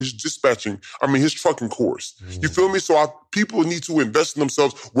his his trucking course. You feel me? So people need to invest in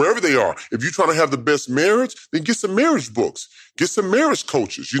themselves wherever they are. If you're trying to have the best marriage, then get some marriage books. Get some marriage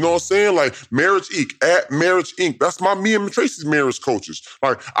coaches. You know what I'm saying? Like Marriage Inc. At Marriage Inc. That's me and Tracy's marriage coaches.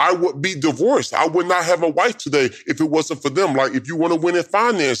 Like I would be divorced. I would not have a wife today if it wasn't for them. Like if you want to win in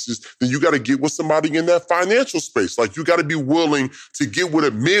finances, then you got to get with somebody in that financial space. Like you got to be willing to get with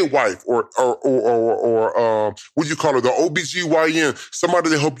a midwife or what do you call it? The OBGYN, somebody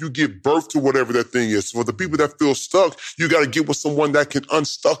to help you give birth to whatever that thing is. So for the people that feel stuck, you got to get with someone that can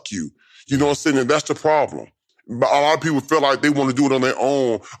unstuck you. You know what I'm saying? And that's the problem. But a lot of people feel like they want to do it on their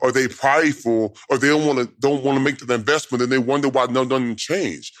own, or they prideful, or they don't want to make the investment, and they wonder why nothing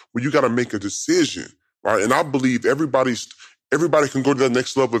changed. Well, you got to make a decision, right? And I believe everybody can go to that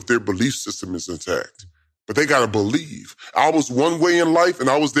next level if their belief system is intact. But they got to believe. I was one way in life, and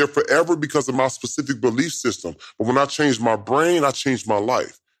I was there forever because of my specific belief system. But when I changed my brain, I changed my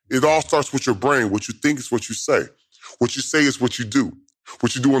life. It all starts with your brain. What you think is what you say. What you say is what you do.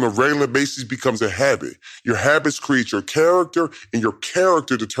 What you do on a regular basis becomes a habit. Your habits create your character, and your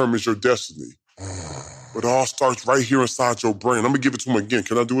character determines your destiny. But it all starts right here inside your brain. I'm going to give it to him again.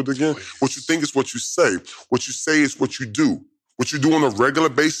 Can I do it again? What you think is what you say. What you say is what you do. What you do on a regular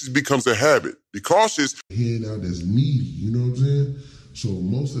basis becomes a habit. Be cautious. Head out that's needy, you know what I'm saying? So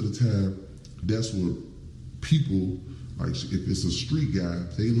most of the time, that's what people, like if it's a street guy,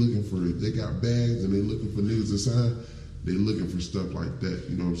 if they got bags and they looking for niggas to sign, they looking for stuff like that,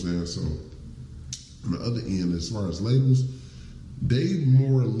 you know what I'm saying? So on the other end, as far as labels, they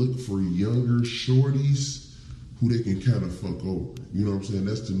more look for younger shorties who they can kind of fuck over. You know what I'm saying?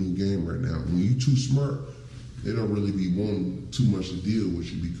 That's the new game right now. When you too smart, they don't really be wanting too much to deal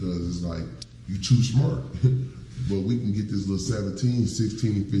with you because it's like, you too smart. But we can get this little 17,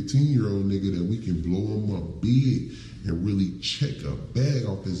 16, 15-year-old nigga that we can blow him up big and really check a bag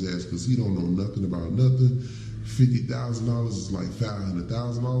off his ass because he don't know nothing about nothing. $50,000 is like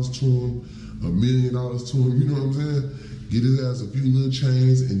 $500,000 to him, $1 million to him, you know what I'm saying? Get his ass a few little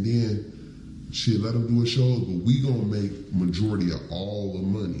chains and then shit, let him do his shows, but we gonna make majority of all the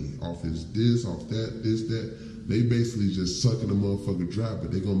money off his this, off that, this, that. They basically just sucking the motherfucker dry,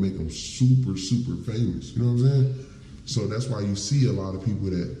 but they gonna make them super, super famous, you know what I'm saying? So that's why you see a lot of people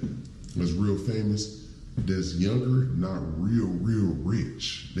that's real famous that's younger, not real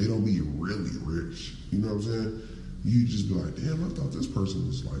rich. They don't be really rich. You know what I'm saying? You just be like, damn, I thought this person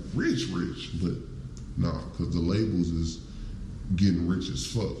was like rich. But nah, because the labels is getting rich as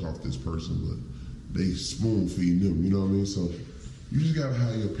fuck off this person, but they spoon feeding them, you know what I mean? So you just gotta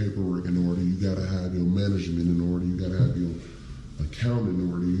have your paperwork in order. You gotta have your management in order. You gotta have your accounting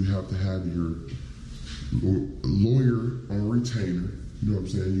in order. You have to have your lawyer on retainer. You know what I'm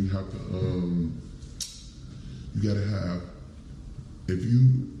saying? You have to, you gotta have, if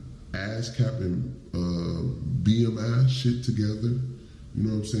you ASCAP and BMI shit together, you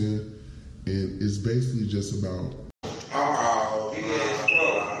know what I'm saying? And it's basically just about,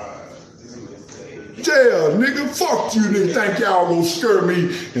 yeah, nigga, fuck you, nigga. Think y'all gonna scare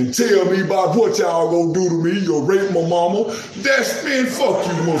me and tell me about what y'all gonna do to me? You'll rape my mama. That's been fuck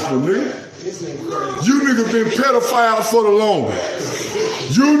you, Muslim nigga. You niggas been pedophiles for the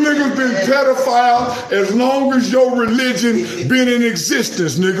longest. You niggas been pedophiles as long as your religion been in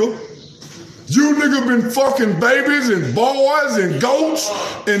existence, nigga. You niggas been fucking babies and boys and goats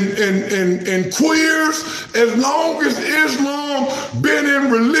and queers as long as Islam been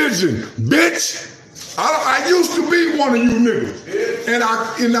in religion, bitch. I used to be one of you niggas, and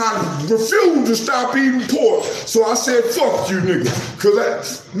I refused to stop eating pork. So I said, fuck you niggas.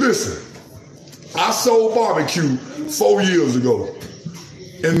 Cause listen, I sold barbecue 4 years ago,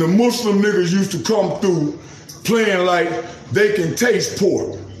 and the Muslim niggas used to come through playing like they can taste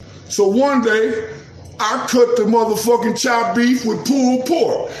pork. So one day, I cut the motherfucking chopped beef with pulled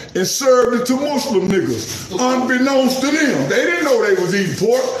pork and served it to Muslim niggas, unbeknownst to them. They didn't know they was eating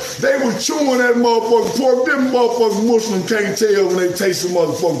pork. They was chewing that motherfucking pork. Them motherfucking Muslims can't tell when they taste some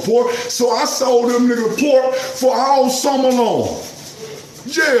motherfucking pork. So I sold them niggas pork for all summer long.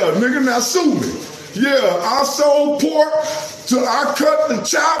 Yeah, nigga, now sue me. Yeah, I sold pork till I cut the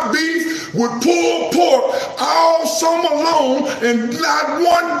chopped beef with pulled pork all summer long, and not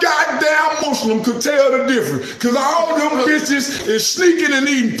one goddamn Muslim could tell the difference. Cause all them bitches is sneaking and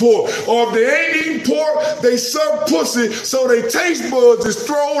eating pork. Or if they ain't eating pork, they suck pussy, so they taste buds is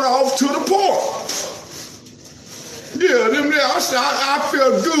thrown off to the pork. Yeah, them there, I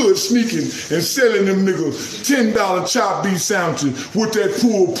felt good sneaking and selling them niggas $10 chopped beef sandwiches with that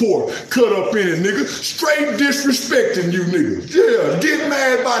pulled pork cut up in it, nigga. Straight disrespecting you niggas. Yeah, get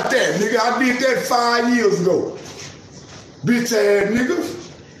mad about that, nigga. I did that 5 years ago. Bitch ass nigga.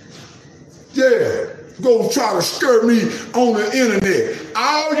 go try to skirt me on the internet.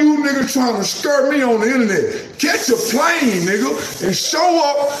 All you niggas trying to skirt me on the internet, catch a plane, nigga, and show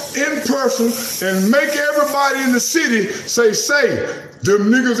up in person and make everybody in the city say,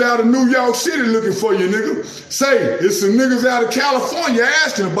 them niggas out of New York City looking for you, nigga. Say, it's some niggas out of California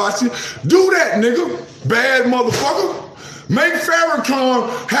asking about you. Do that, nigga, bad motherfucker. Make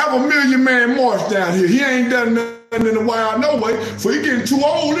Farrakhan have a 1 million man march down here. He ain't done nothing in a while, no way, for he getting too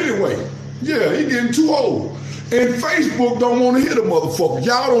old anyway. Yeah, he getting too old. And Facebook don't want to hear the motherfucker.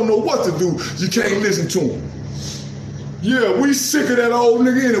 Y'all don't know what to do. You can't listen to him. Yeah, we sick of that old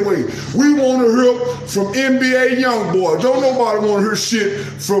nigga anyway. We want to hear from NBA Youngboy. Don't nobody want to hear shit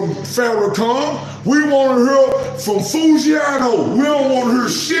from Farrakhan. We want to hear from Fujiano. We don't want to hear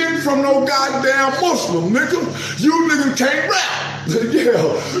shit from no goddamn Muslim, nigga. You niggas can't rap. Yeah,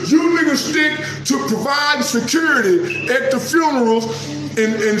 you niggas stick to providing security at the funerals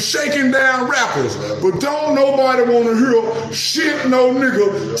and shaking down rappers. But don't nobody want to hear shit no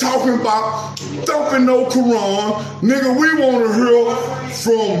nigga talking about thumping no Quran. Nigga, we want to hear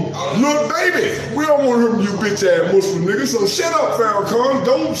from Lil Baby. We don't want to hear from you bitch ass Muslim niggas. So shut up, Farrakhan.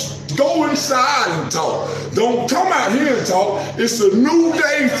 Don't go inside and talk. Don't come out here and talk. It's a new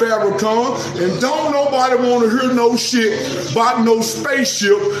day, Farrakhan. And don't nobody want to hear no shit about no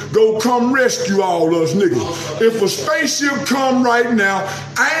spaceship go come rescue all us niggas. If a spaceship come right now,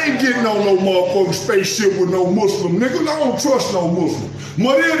 I ain't getting on no motherfucking spaceship with no Muslim niggas. I don't trust no Muslim.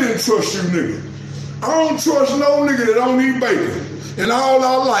 Mother didn't trust you niggas. I don't trust no nigga that don't eat bacon. And all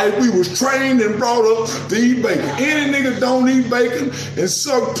our life, we was trained and brought up to eat bacon. Any nigga don't eat bacon and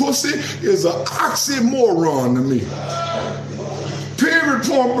suck pussy is an oxymoron to me. Period,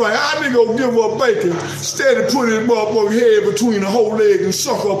 point blank. I nigga go give up bacon, steady putting his motherfucking head between the whole leg and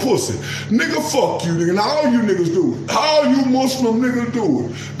suck her pussy. Nigga, fuck you, nigga. And all you niggas do it. All you Muslim niggas do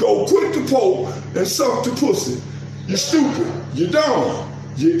it. Go quit the Pope and suck the pussy. You stupid. You dumb.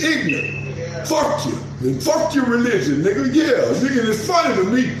 You ignorant. Fuck you. And fuck your religion, nigga. Yeah, nigga, it's funny to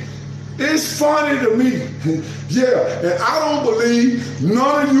me. It's funny to me. Yeah, and I don't believe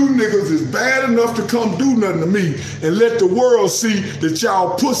none of you niggas is bad enough to come do nothing to me and let the world see that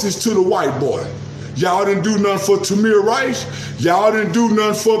y'all pussies to the white boy. Y'all didn't do nothing for Tamir Rice. Y'all didn't do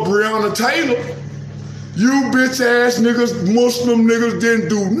nothing for Breonna Taylor. You bitch ass niggas, Muslim niggas didn't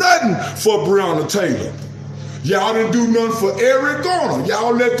do nothing for Breonna Taylor. Y'all didn't do nothing for Eric Garner.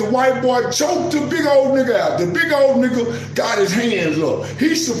 Y'all let the white boy choke the big old nigga out. The big old nigga got his hands up.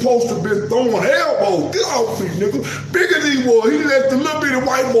 He's supposed to have been throwing elbows. Get off me, nigga. Bigger than he was. He let the little bitty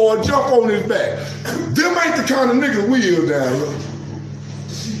white boy jump on his back. Them ain't the kind of niggas we is down here.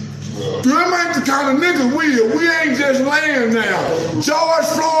 Them ain't the kind of niggas we are. We ain't just laying down. George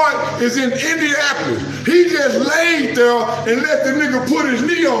Floyd is in Indianapolis. He just laid there and let the nigga put his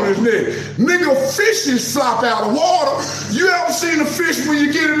knee on his neck. Nigga, fishes flop out of water. You ever seen a fish when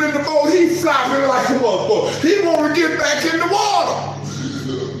you get him in the boat? He flopping like a motherfucker. He want to get back in the water.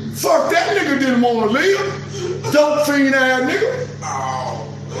 Fuck, that nigga didn't want to live. Dope fiend ass nigga.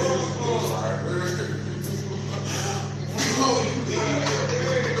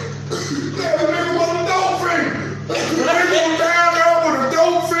 That nigga was a dope fiend. They go down there with a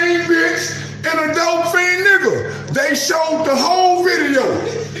dope fiend bitch and a dope fiend nigga. They showed the whole video.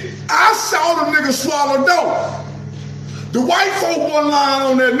 I saw the nigga swallow dope. The white folk wasn't lying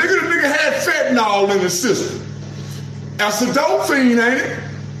on that nigga. The nigga had fentanyl in his system. That's a dope fiend, ain't it?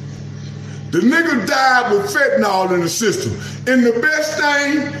 The nigga died with fentanyl in the system. And the best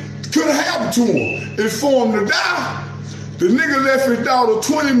thing could have happened to him is for him to die. The nigga left his daughter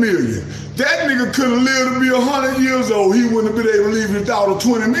 $20 million. That nigga could have lived to be 100 years old. He wouldn't have been able to leave his daughter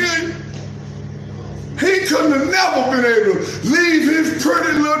 $20 million. He couldn't have never been able to leave his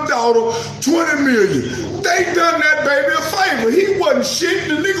pretty little daughter $20 million. They done that baby a favor. He wasn't shit.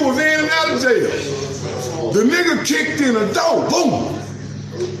 The nigga was in and out of jail. The nigga kicked in a door.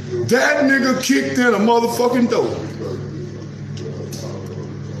 Boom. That nigga kicked in a motherfucking door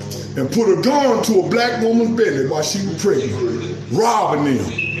and put a gun to a black woman's belly while she was pregnant, robbing them.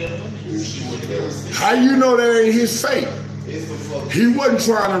 How you know that ain't his fate? He wasn't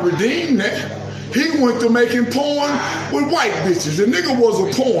trying to redeem that. He went to making porn with white bitches. The nigga was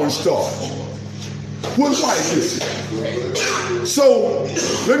a porn star with white bitches. So,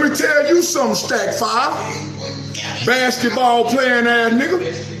 let me tell you something, Stack 5. Basketball playing ass nigga.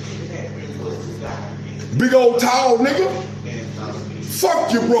 Big old tall nigga.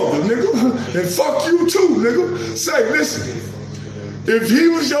 Fuck your brother, nigga. And fuck you too, nigga. Say, listen, if he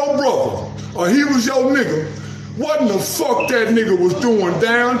was your brother or he was your nigga, What in the fuck that nigga was doing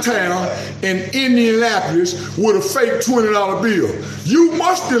downtown in Indianapolis with a fake $20 bill? You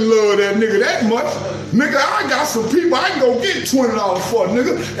must have loved that nigga that much. Nigga, I got some people I can go get $20 for,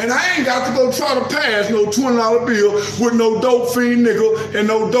 nigga, and I ain't got to go try to pass no $20 bill with no dope fiend nigga and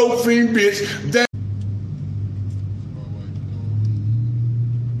no dope fiend bitch. That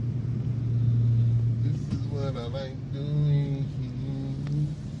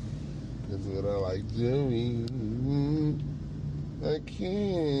I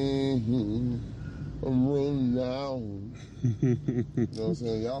can't. I'm rolling down. You know what I'm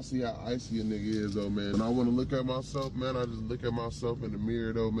saying? Y'all see how icy a nigga is, though, man. When I want to look at myself, man, I just look at myself in the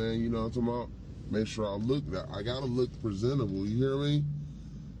mirror, though, man. You know what I'm talking about? Make sure I gotta look presentable. You hear me?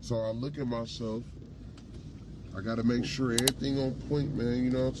 So I look at myself. I gotta make sure everything on point, man.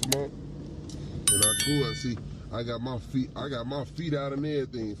 You know what I'm talking about? And I cool. I see. I got my feet out and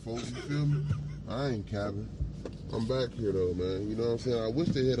everything, folks. You feel me? I ain't capping. I'm back here though, man. You know what I'm saying? I wish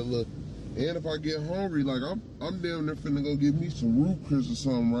they had a look. And if I get hungry, like I'm down there finna go get me some root crisps or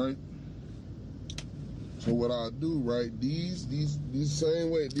something, right? So what I do, right? These the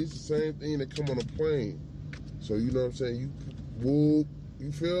same thing that come on a plane. So you know what I'm saying?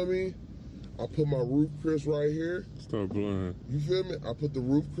 You feel me? I put my roof crisp right here. Stop blowing. You feel me? I put the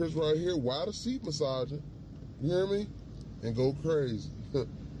roof crisp right here while the seat massager. You hear me? And go crazy.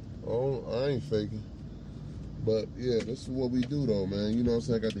 Oh, I ain't faking. But yeah, this is what we do though, man. You know what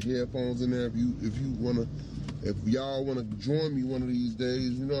I'm saying? I got the headphones in there. If y'all wanna join me one of these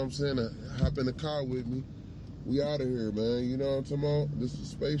days, you know what I'm saying? Hop in the car with me. We out of here, man. You know what I'm talking about? This is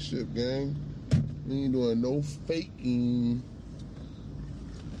Spaceship Gang. We ain't doing no faking.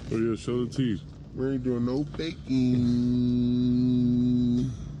 Oh yeah, show the teeth. We ain't doing no faking.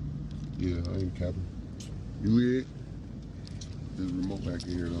 Yeah, I ain't capping. You weird? There's a remote back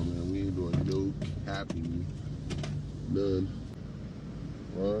in here though, man. We ain't doing no capping. None.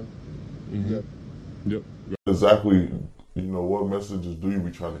 Right? Mm-hmm. Yep. Exactly, what messages do you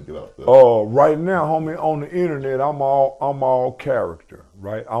be trying to get out there? Right now, homie, on the internet, I'm all character,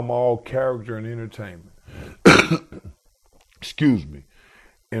 right? I'm all character and entertainment. Excuse me.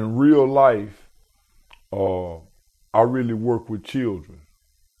 In real life, I really work with children,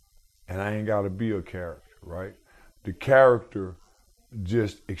 and I ain't got to be a character, right? The character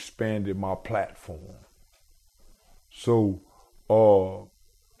just expanded my platform. So,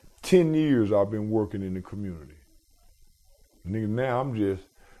 10 years I've been working in the community. Nigga,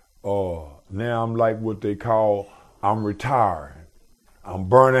 now I'm like what they call, I'm retiring. I'm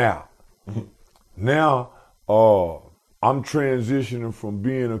burnt out. Now, I'm transitioning from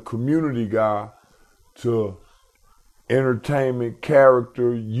being a community guy to entertainment,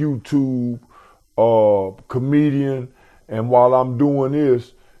 character, YouTube, comedian, and while I'm doing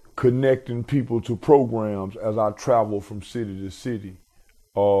this, connecting people to programs as I travel from city to city.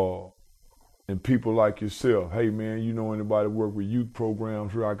 And people like yourself, hey man, you know anybody work with youth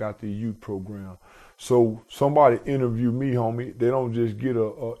programs? Here I got the youth program. So somebody interview me, homie. They don't just get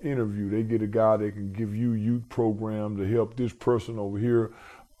a interview. They get a guy that can give you youth program to help this person over here.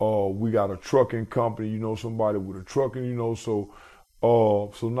 We got a trucking company, somebody with a trucking, so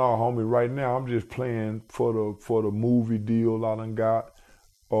now, homie, right now I'm just playing for the movie deal I done got.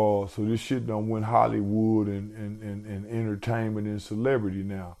 So this shit done went Hollywood and entertainment and celebrity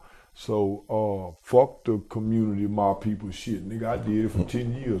now. So fuck the community, my people shit. Nigga, I did it for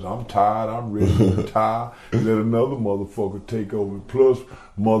 10 years. I'm tired, I'm ready to retire. Let another motherfucker take over. Plus,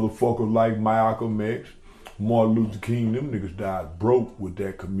 motherfuckers like Malcolm X, Martin Luther King, them niggas died broke with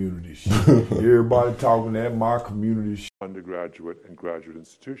that community shit. Everybody talking that my community shit. Undergraduate and graduate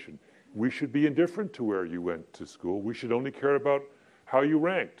institution. We should be indifferent to where you went to school. We should only care about how you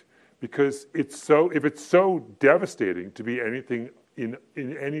ranked. Because if it's so devastating to be anything in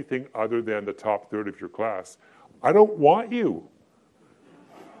anything other than the top third of your class, I don't want you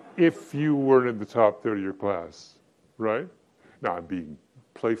if you weren't in the top third of your class, right? Now I'm being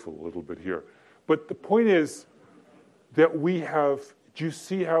playful a little bit here. But the point is that do you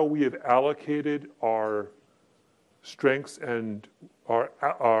see how we have allocated our strengths and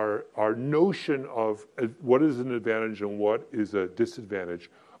our notion of what is an advantage and what is a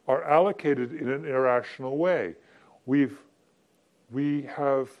disadvantage are allocated in an irrational way. We've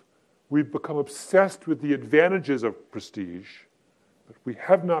become obsessed with the advantages of prestige, but we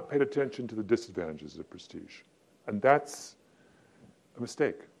have not paid attention to the disadvantages of prestige. And that's a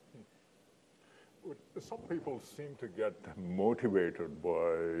mistake. Some people seem to get motivated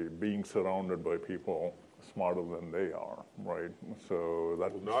by being surrounded by people smarter than they are, right? So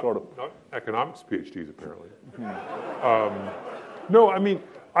that's not economics PhDs apparently. No, I mean,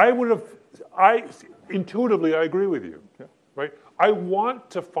 I intuitively, I agree with you. Yeah. Right? I want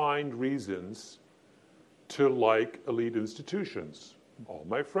to find reasons to like elite institutions. All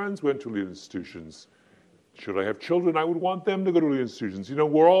my friends went to elite institutions. Should I have children, I would want them to go to elite institutions. You know,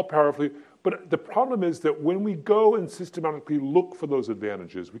 we're all powerfully, but the problem is that when we go and systematically look for those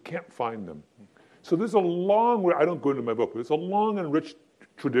advantages, we can't find them. So there's a long, I don't go into my book, but there's a long and rich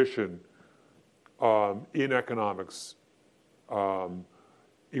tradition in economics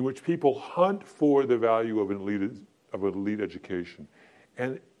in which people hunt for the value of an elite education,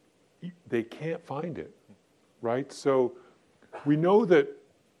 and they can't find it, right? So we know that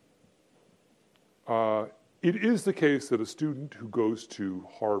it is the case that a student who goes to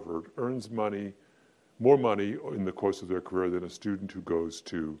Harvard earns more money in the course of their career than a student who goes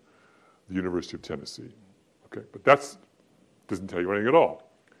to the University of Tennessee. Okay, but that doesn't tell you anything at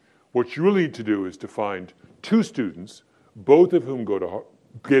all. What you really need to do is to find two students, both of whom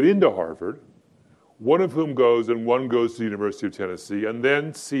get into Harvard, one of whom goes and one goes to the University of Tennessee, and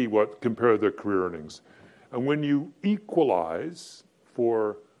then compare their career earnings. And when you equalize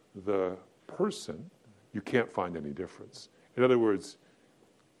for the person, you can't find any difference. In other words,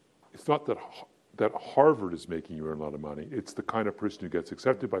 it's not that Harvard is making you earn a lot of money. It's the kind of person who gets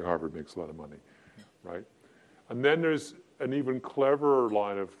accepted by Harvard makes a lot of money, right? And then there's an even cleverer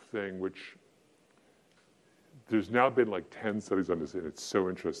line of thing, which there's now been like 10 studies on this, and it's so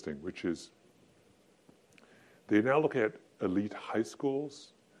interesting, which is they now look at elite high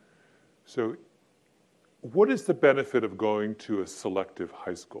schools. So what is the benefit of going to a selective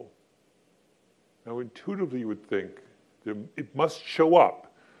high school? Now, intuitively, you would think it must show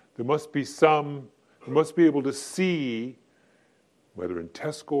up. There must be you must be able to see, whether in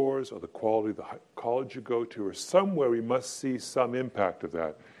test scores or the quality of the college you go to, or somewhere we must see some impact of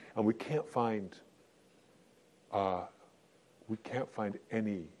that. And we can't find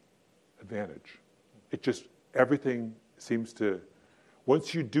any advantage. It just, everything seems to,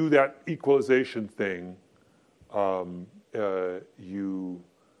 once you do that equalization thing,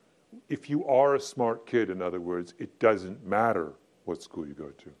 if you are a smart kid, in other words, it doesn't matter what school you go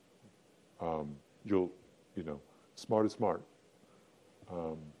to. Smart is smart,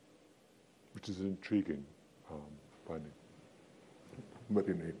 which is an intriguing finding.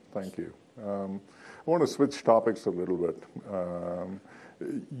 Very neat, thank you. I want to switch topics a little bit.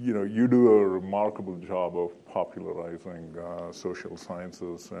 You do a remarkable job of popularizing social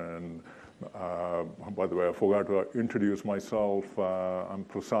sciences, and by the way, I forgot to introduce myself. I'm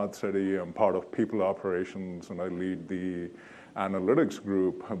Prasad Sethi. I'm part of People Operations, and I lead the analytics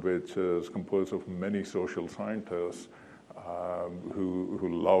group, which is composed of many social scientists who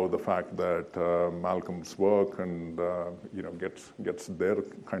love the fact that Malcolm's work and gets their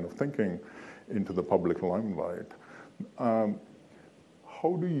kind of thinking into the public limelight.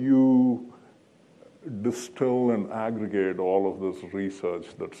 How do you distill and aggregate all of this research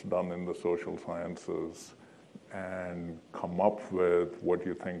that's done in the social sciences and come up with what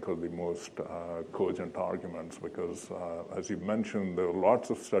you think are the most cogent arguments? Because as you mentioned, there are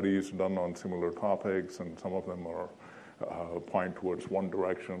lots of studies done on similar topics, and some of them are point towards one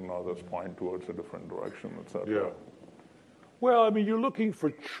direction, others point towards a different direction, et cetera. Yeah. Well, I mean, you're looking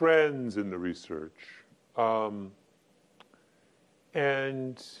for trends in the research.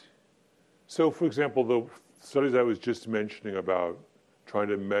 And so, for example, the studies I was just mentioning about trying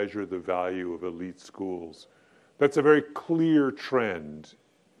to measure the value of elite schools, that's a very clear trend.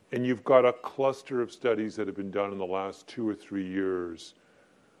 And you've got a cluster of studies that have been done in the last 2 or 3 years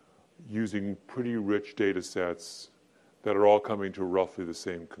using pretty rich data sets that are all coming to roughly the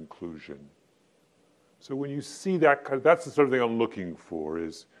same conclusion. So when you see that, that's the sort of thing I'm looking for,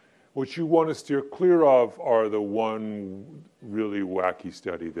 is what you want to steer clear of are the one really wacky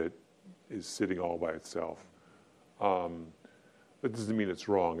study that is sitting all by itself. That doesn't mean it's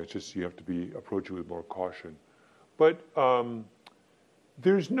wrong. It's just you have to approach it with more caution. But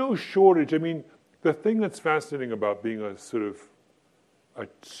there's no shortage. I mean, the thing that's fascinating about being a sort of a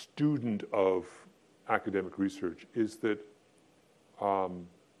student of academic research is that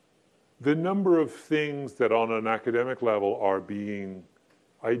the number of things that on an academic level are being,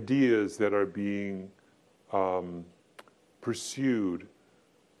 ideas that are being pursued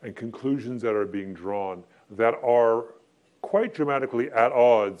and conclusions that are being drawn that are quite dramatically at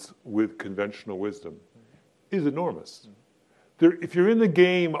odds with conventional wisdom is enormous. If you're in the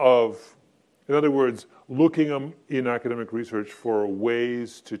game of, in other words, looking in academic research for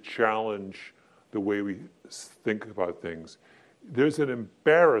ways to challenge the way we think about things, there's an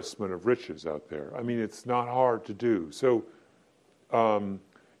embarrassment of riches out there. I mean, it's not hard to do. So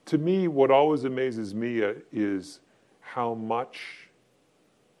to me, what always amazes me is how much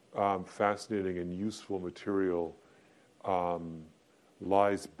fascinating and useful material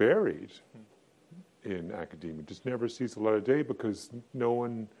lies buried in academia. It just never sees the light of day because no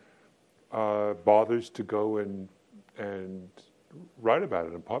one bothers to go and write about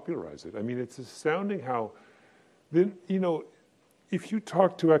it and popularize it. I mean, it's astounding how, then, you know, if you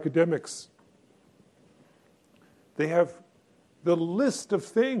talk to academics, they have the list of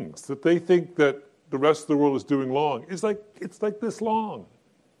things that they think that the rest of the world is doing long. It's like this long,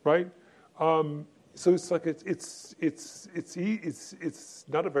 right? So it's like it's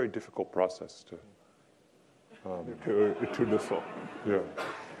not a very difficult process to dissolve. Yeah.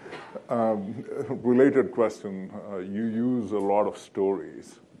 Related question, you use a lot of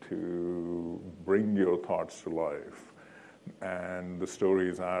stories to bring your thoughts to life, and the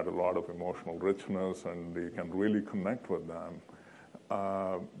stories add a lot of emotional richness, and you can really connect with them.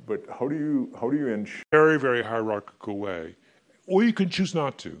 But how do you ensure? Very, very hierarchical way, or you can choose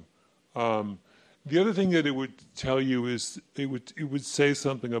not to. The other thing that it would tell you is it would say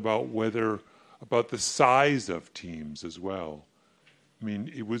something about the size of teams as well. I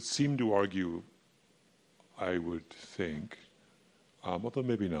mean, it would seem to argue, I would think, although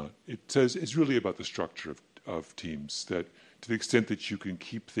maybe not. It says it's really about the structure of teams, that to the extent that you can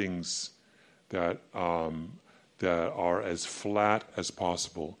keep things that are as flat as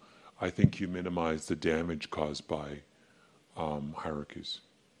possible, I think you minimize the damage caused by hierarchies.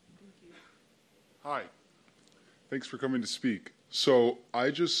 Hi. Thanks for coming to speak. So I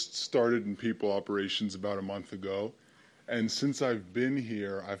just started in people operations about a month ago. And since I've been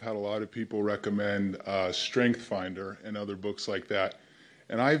here, I've had a lot of people recommend Strength Finder and other books like that.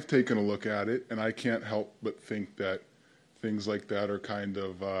 And I've taken a look at it, and I can't help but think that things like that are kind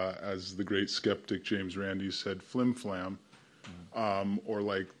of, as the great skeptic James Randi said, flim-flam, or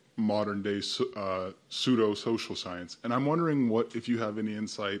like modern-day pseudo-social science. And I'm wondering if you have any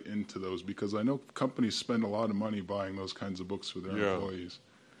insight into those, because I know companies spend a lot of money buying those kinds of books for their employees.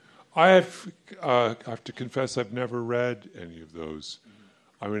 I have to confess I've never read any of those.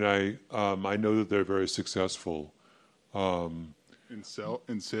 I mean, I know that they're very successful. In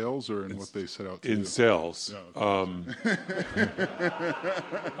sales or in what they set out to do? In sales.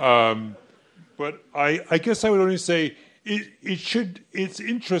 But I guess I would only say it's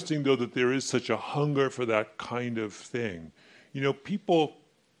interesting, though, that there is such a hunger for that kind of thing. You know,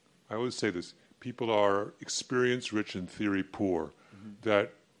 I always say this, people are experience rich and theory poor,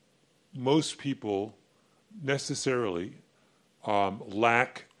 that most people necessarily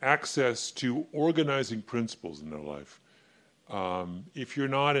lack access to organizing principles in their life. If you're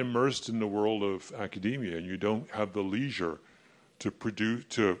not immersed in the world of academia and you don't have the leisure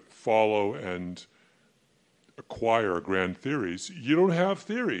to follow and acquire grand theories, you don't have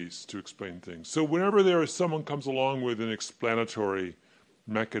theories to explain things. So whenever someone comes along with an explanatory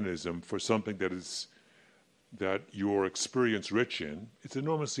mechanism for something that you're experience rich in, it's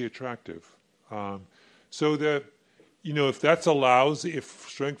enormously attractive. So that, you know, if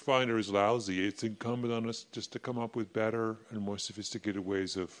Strength Finder is lousy, it's incumbent on us just to come up with better and more sophisticated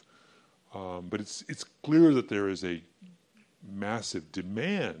ways of. But it's clear that there is a massive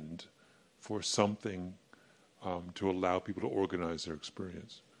demand for something to allow people to organize their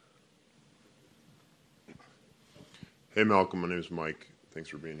experience. Hey, Malcolm. My name is Mike. Thanks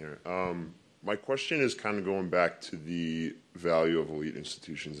for being here. My question is kind of going back to the value of elite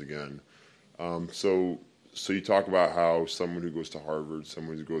institutions again. So you talk about how someone who goes to Harvard,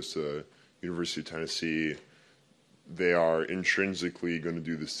 someone who goes to University of Tennessee, they are intrinsically going to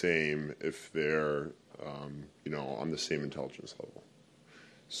do the same if they're, on the same intelligence level.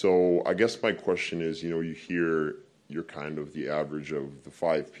 So I guess my question is, you hear you're kind of the average of the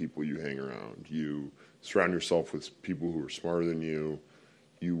 5 people you hang around. You surround yourself with people who are smarter than you.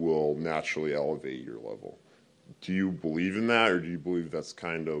 You will naturally elevate your level. Do you believe in that, or do you believe that's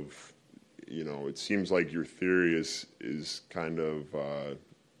kind of, it seems like your theory is kind of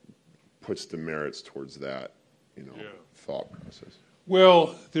puts the merits towards that, thought process?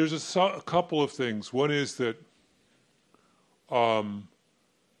 Well, there's a couple of things. One is that one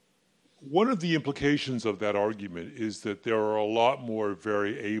of the implications of that argument is that there are a lot more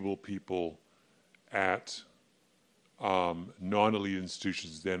very able people at non-elite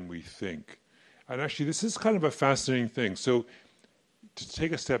institutions than we think. And actually, this is kind of a fascinating thing. So to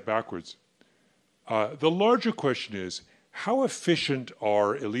take a step backwards, the larger question is, how efficient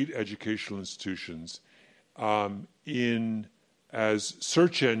are elite educational institutions as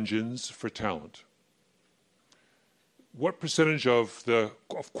search engines for talent? What percentage of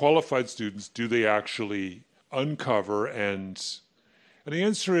qualified students do they actually uncover? And the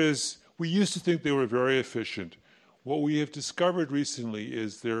answer is, we used to think they were very efficient. What we have discovered recently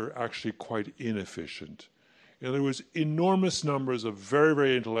is they're actually quite inefficient. In other words, enormous numbers of very,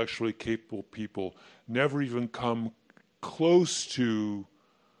 very intellectually capable people never even come close to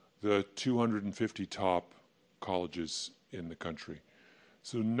the 250 top colleges in the country.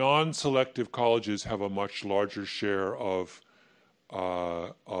 So non-selective colleges have a much larger share of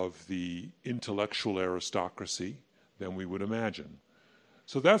the intellectual aristocracy than we would imagine.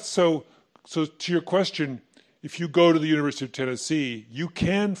 So that's so to your question, if you go to the University of Tennessee, you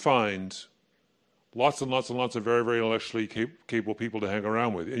can find lots and lots and lots of very, very intellectually capable people to hang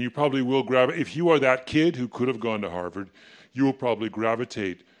around with. And you probably will if you are that kid who could have gone to Harvard, you will probably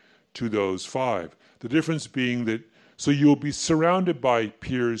gravitate to those 5. The difference being that, so you'll be surrounded by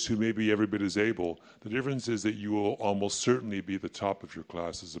peers who may be every bit as able. The difference is that you will almost certainly be the top of your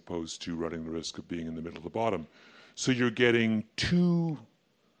class as opposed to running the risk of being in the middle of the bottom. So you're getting 2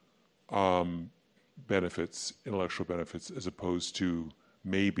 benefits, intellectual benefits, as opposed to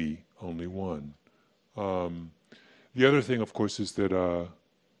maybe only 1. The other thing, of course, is that,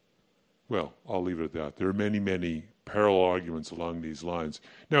 well, I'll leave it at that. There are many, many parallel arguments along these lines.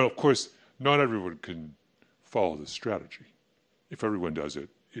 Now, of course, not everyone can follow this strategy. If everyone does it,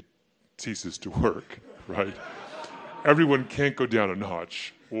 it ceases to work, right? Everyone can't go down a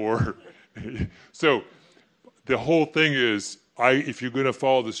notch. So the whole thing is, if you're going to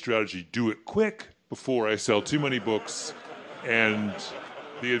follow this strategy, do it quick before I sell too many books and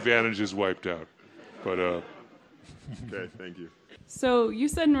the advantage is wiped out. But okay, thank you. So you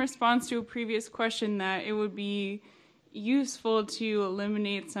said in response to a previous question that it would be useful to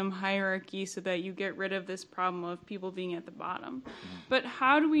eliminate some hierarchy so that you get rid of this problem of people being at the bottom. But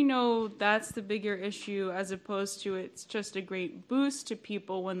how do we know that's the bigger issue as opposed to it's just a great boost to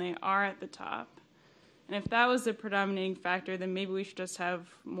people when they are at the top? And if that was the predominating factor, then maybe we should just have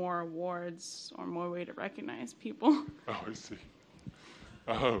more awards or more way to recognize people. Oh, I see.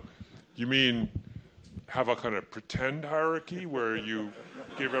 Oh, you mean have a kind of pretend hierarchy where you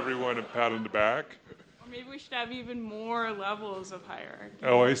give everyone a pat on the back? Or maybe we should have even more levels of hierarchy.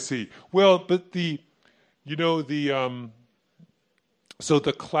 Oh, I see. Well, but so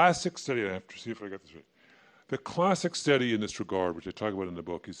the classic study, I have to see if I got this right. The classic study in this regard, which I talk about in the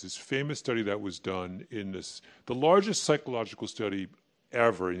book, is this famous study that was done the largest psychological study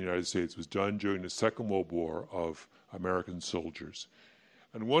ever in the United States was done during the Second World War of American soldiers.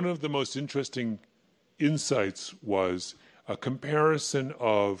 And one of the most interesting insights was a comparison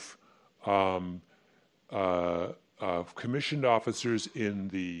of commissioned officers in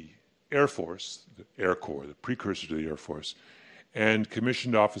the Air Force, the Air Corps, the precursor to the Air Force, and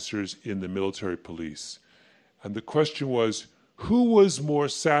commissioned officers in the military police. And the question was, who was more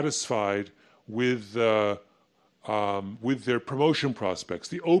satisfied with their promotion prospects,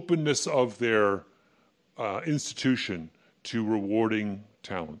 the openness of their institution to rewarding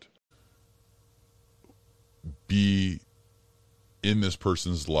talent? Be in this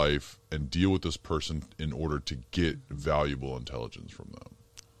person's life and deal with this person in order to get valuable intelligence from them.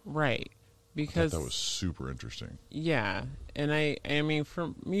 Right. Because I thought that was super interesting. Yeah. And I mean,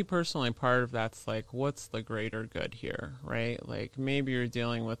 for me personally, part of that's like, what's the greater good here, right? Like, maybe you're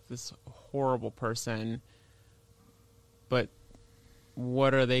dealing with this horrible person, but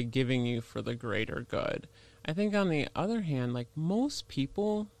what are they giving you for the greater good? I think on the other hand, like most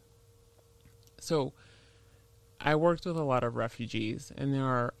people, so I worked with a lot of refugees, and there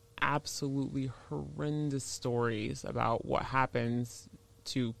are absolutely horrendous stories about what happens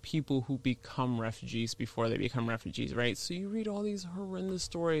to people who become refugees before they become refugees, right? So you read all these horrendous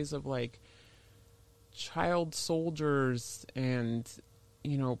stories of like child soldiers and,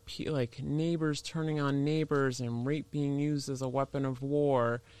 you know, like neighbors turning on neighbors and rape being used as a weapon of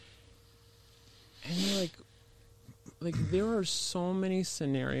war. And you're like there are so many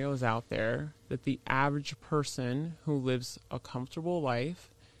scenarios out there that the average person who lives a comfortable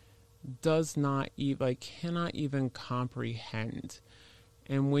life does not cannot even comprehend.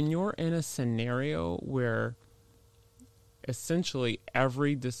 And when you're in a scenario where essentially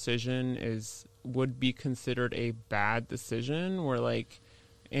every decision would be considered a bad decision, where like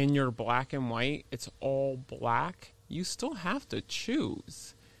in your black and white, it's all black, you still have to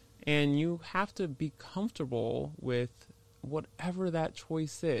choose. And you have to be comfortable with whatever that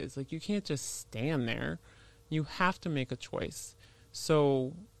choice is. Like, you can't just stand there. You have to make a choice.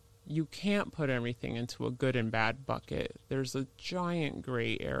 So you can't put everything into a good and bad bucket. There's a giant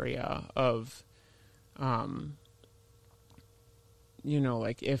gray area of,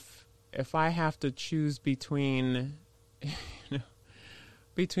 like if I have to choose between,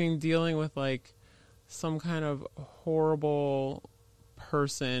 between dealing with like some kind of horrible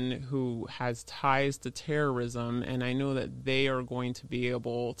person who has ties to terrorism, and I know that they are going to be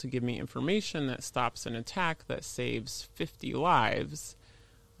able to give me information that stops an attack that saves 50 lives,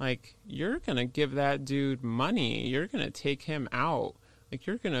 like, you're going to give that dude money. You're going to take him out. Like,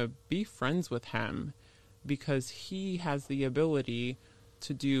 you're going to be friends with him because he has the ability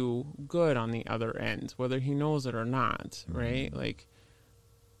to do good on the other end, whether he knows it or not, right? Like,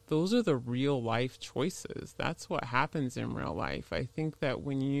 those are the real life choices. That's what happens in real life. I think that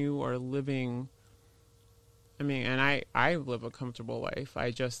when you are living, I mean, and I live a comfortable life.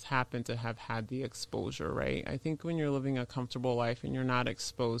 I just happen to have had the exposure, right? I think when you're living a comfortable life and you're not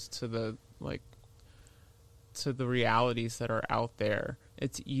exposed to the, like, to the realities that are out there,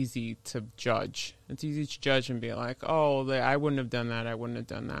 it's easy to judge. It's easy to judge and be like, oh, I wouldn't have done that. I wouldn't have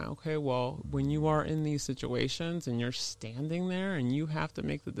done that. Okay, well, when you are in these situations and you're standing there and you have to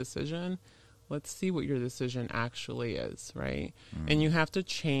make the decision, let's see what your decision actually is, right? And you have to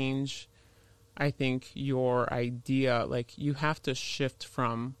change, I think, your idea. Like, you have to shift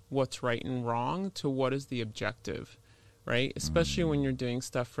from what's right and wrong to what is the objective, right? Especially when you're doing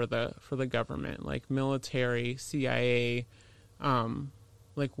stuff for the government, like military, CIA,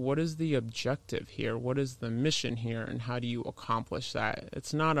 like, what is the objective here? What is the mission here? And how do you accomplish that?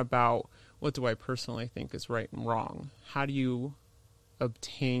 It's not about what do I personally think is right and wrong. How do you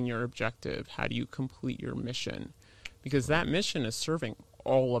obtain your objective? How do you complete your mission? Because that mission is serving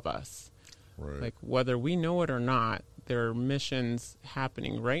all of us. Right. Like, whether we know it or not, there are missions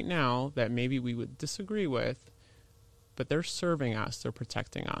happening right now that maybe we would disagree with, but they're serving us. They're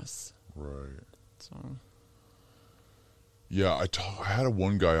protecting us. Right. So... Yeah, I had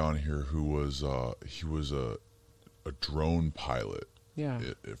one guy on here who was he was a drone pilot. Yeah.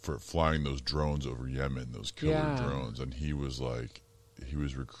 For flying those drones over Yemen, those killer drones, and he was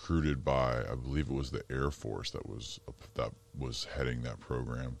recruited by, I believe it was the Air Force that was heading that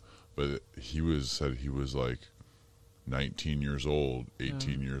program, but said he was like 19 years old,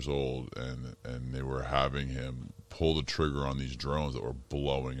 18 years old, and they were having him pull the trigger on these drones that were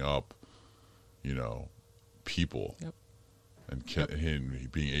blowing up, people. Yep. And him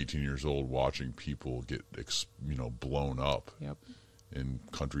being 18 years old, watching people get, blown up in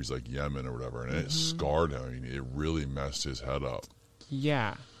countries like Yemen or whatever, and it scarred him. I mean, it really messed his head up.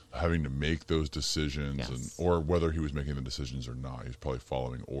 Yeah. Having to make those decisions, or whether he was making the decisions or not, he was probably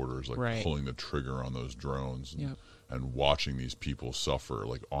following orders, like pulling the trigger on those drones and watching these people suffer,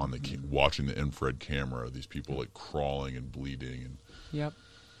 like on the watching the infrared camera, these people like crawling and bleeding, and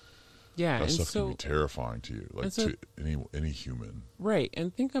yeah, that and stuff so, can be terrifying to you, like to any human. Right,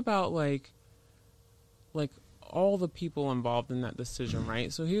 and think about like all the people involved in that decision,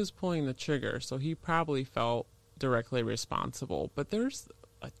 right? So he was pulling the trigger, so he probably felt directly responsible. But there's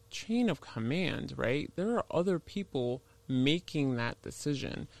a chain of command, right? There are other people making that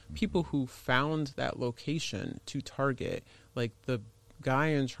decision, people who found that location to target, like the guy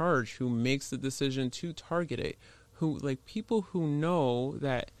in charge who makes the decision to target it, who, like, people who know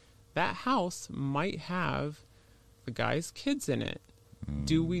that house might have the guy's kids in it.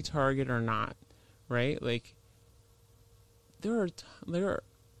 Do we target or not? Right? Like, there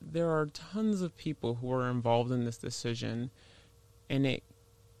are tons of people who are involved in this decision, and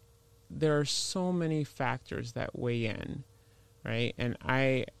there are so many factors that weigh in, right? And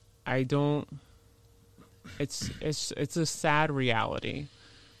I don't. It's a sad reality,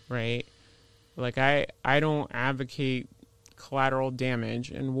 right? Like, I don't advocate collateral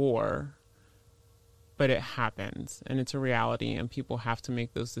damage in war, but it happens, and it's a reality, and people have to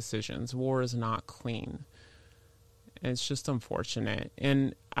make those decisions. War is not clean. It's just unfortunate.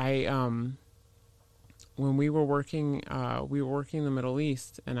 And when we were working in the Middle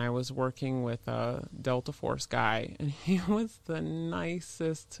East, and I was working with a Delta Force guy, and he was the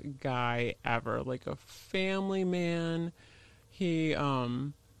nicest guy ever, like a family man. He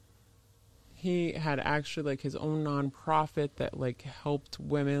had actually, like, his own nonprofit that, like, helped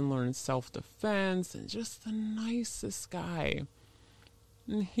women learn self-defense, and just the nicest guy.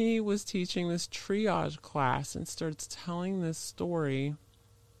 And he was teaching this triage class and starts telling this story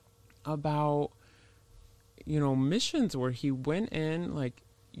about, missions where he went in, like,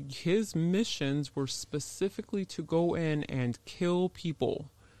 his missions were specifically to go in and kill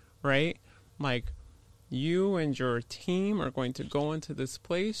people, right? Like, you and your team are going to go into this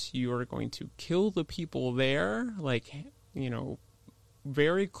place. You are going to kill the people there, like,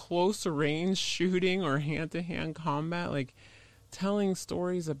 very close range shooting or hand-to-hand combat, like, telling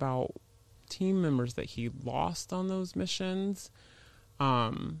stories about team members that he lost on those missions.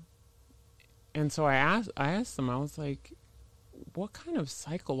 And so I asked them, I was like, what kind of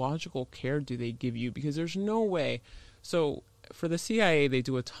psychological care do they give you? Because there's no way. So for the CIA, they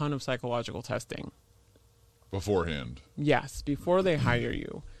do a ton of psychological testing. Beforehand. Yes, before they hire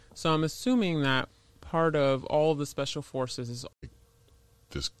you. So I'm assuming that part of all of the special forces is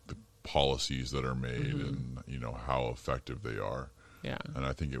the policies that are made and, you know, how effective they are. Yeah. And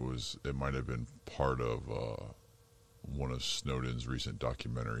I think it might have been part of one of Snowden's recent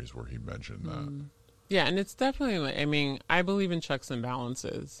documentaries where he mentioned that. Yeah, and it's definitely, I mean, I believe in checks and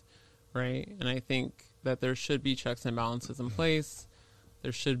balances, right? And I think that there should be checks and balances in place.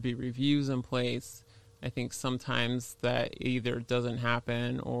 There should be reviews in place. I think sometimes that either doesn't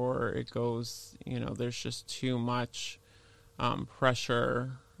happen or it goes, you know, there's just too much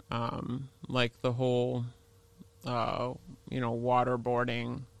pressure, like the whole, you know,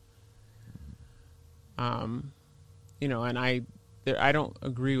 waterboarding, you know, and I don't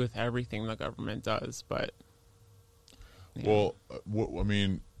agree with everything the government does, but. Well, I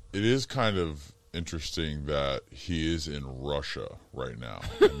mean, it is kind of interesting that he is in Russia right now.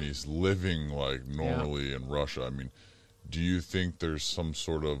 And he's living like normally in Russia. I mean, do you think there's some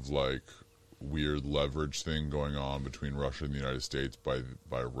sort of like weird leverage thing going on between Russia and the United States by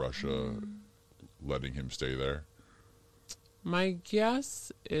Russia letting him stay there? My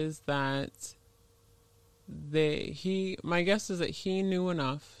guess is that my guess is that he knew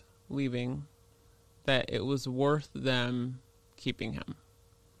enough leaving that it was worth them keeping him.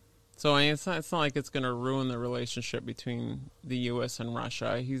 So I mean, it's not like it's going to ruin the relationship between the U.S. and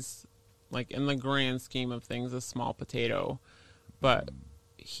Russia. He's, like, in the grand scheme of things, a small potato. But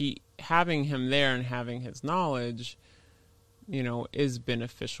having him there and having his knowledge, you know, is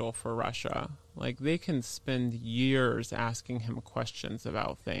beneficial for Russia. Like, they can spend years asking him questions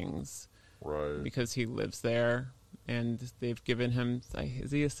about things. Right. Because he lives there, and they've given him,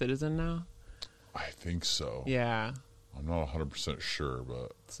 is he a citizen now? I think so. Yeah. I'm not 100% sure,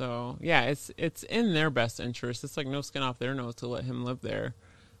 but... So, yeah, it's in their best interest. It's like no skin off their nose to let him live there.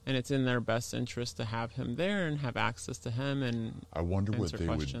 And it's in their best interest to have him there and have access to him and I wonder answer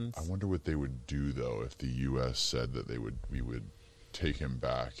questions. I wonder what they would do, though, if the U.S. said that we would take him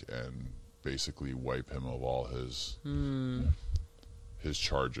back and basically wipe him of all his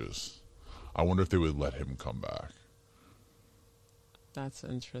charges. I wonder if they would let him come back. That's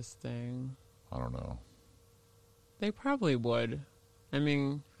interesting. I don't know. They probably would. I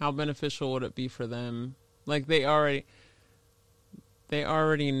mean, how beneficial would it be for them? Like, they already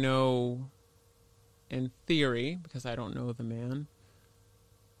know, in theory, because I don't know the man,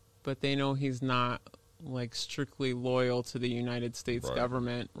 but they know he's not, like, strictly loyal to the United States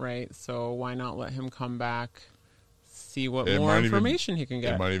government, right? So why not let him come back, see what more information he can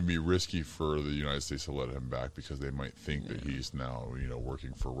get? It might even be risky for the United States to let him back because they might think that he's now, you know,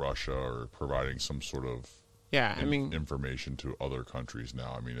 working for Russia or providing some sort of information to other countries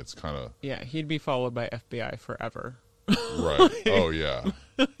now. I mean, it's kind of... Yeah, he'd be followed by FBI forever. Right. Oh, yeah.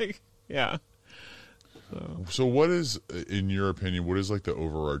 Yeah. So what is, in your opinion, what is like the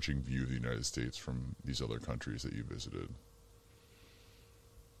overarching view of the United States from these other countries that you visited?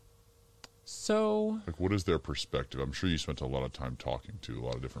 So... Like, what is their perspective? I'm sure you spent a lot of time talking to a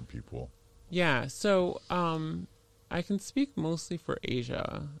lot of different people. Yeah, so I can speak mostly for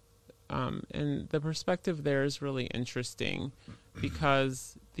Asia. And the perspective there is really interesting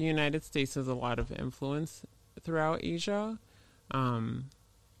because the United States has a lot of influence throughout Asia.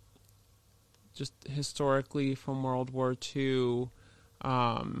 Just historically from World War II.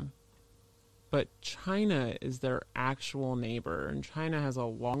 But China is their actual neighbor, and China has a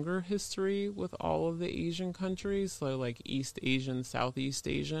longer history with all of the Asian countries, so like East Asian, Southeast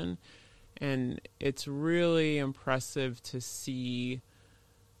Asian. And it's really impressive to see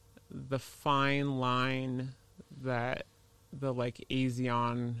the fine line that the like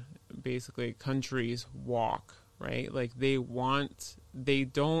ASEAN basically countries walk, right? Like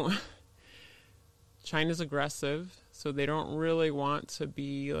China's aggressive, so they don't really want to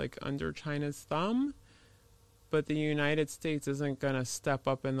be like under China's thumb, but the United States isn't going to step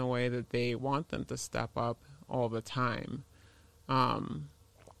up in the way that they want them to step up all the time.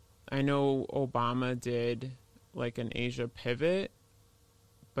 I know Obama did like an Asia pivot,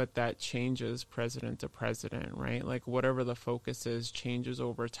 but that changes president to president, right? Like whatever the focus is changes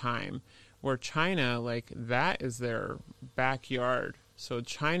over time. Where China, like that is their backyard. So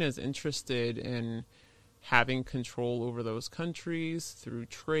China's interested in having control over those countries through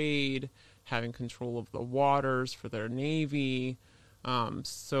trade, having control of the waters for their navy.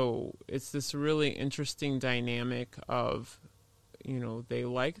 So it's this really interesting dynamic of, you know, they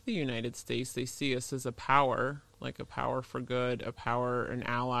like the United States. They see us as a power, like a power for good, a power, an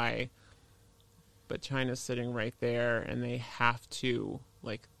ally. But China's sitting right there, and they have to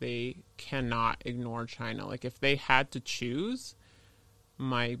Like, they cannot ignore China. Like, if they had to choose,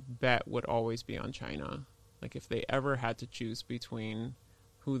 my bet would always be on China. Like, if they ever had to choose between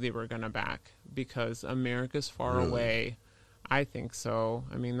who they were going to back, because America's far away. I think so.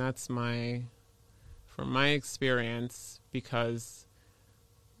 I mean, that's from my experience, because,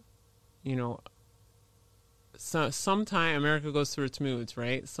 you know, sometimes America goes through its moods,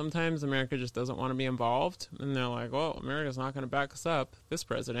 right? Sometimes America just doesn't want to be involved, and they're like, well, America's not going to back us up, this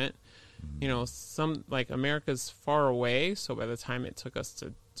president. You know, America's far away, so by the time it took us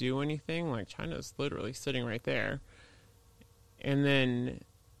to do anything, like, China's literally sitting right there. And then,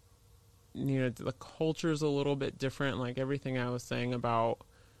 you know, the culture's a little bit different, like everything I was saying about,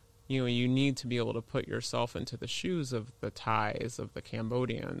 you know, you need to be able to put yourself into the shoes of the Thais, of the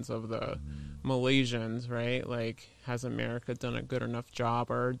Cambodians, of the Malaysians, right? Like, has America done a good enough job,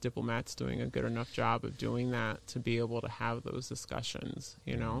 or diplomats doing a good enough job of doing that to be able to have those discussions,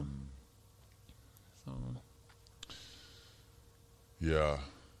 you know? So. Yeah.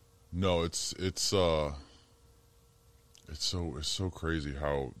 No, it's so crazy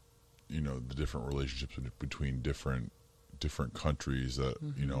how, you know, the different relationships between different countries that,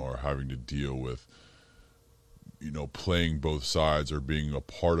 you know, are having to deal with, you know, playing both sides or being a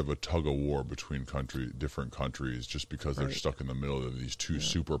part of a tug of war between different countries, just because they're stuck in the middle of these two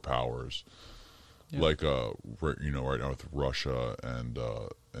superpowers, like you know, right now with Russia and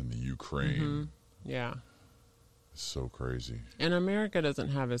the Ukraine. Yeah. It's so crazy. And America doesn't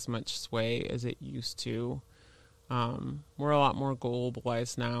have as much sway as it used to. We're a lot more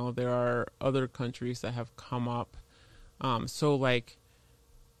globalized now. There are other countries that have come up. So like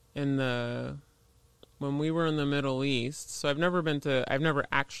when we were in the Middle East, so I've never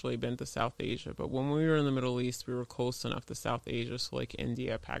actually been to South Asia, but when we were in the Middle East, we were close enough to South Asia, so like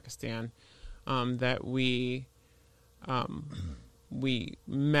India, Pakistan, that we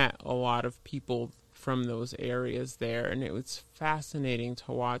met a lot of people from those areas there, and it was fascinating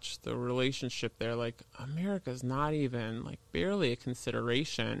to watch the relationship there. Like, America's not even, like, barely a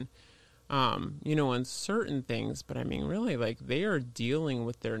consideration, you know, in certain things, but I mean, really, like, they are dealing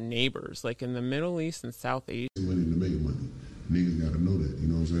with their neighbors, like in the Middle East and South Asia. Money to make money. Niggas gotta know that, you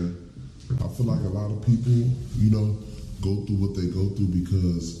know what I'm saying? I feel like a lot of people, you know, go through what they go through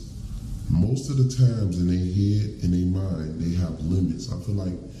because most of the times in their head and their mind, they have limits. I feel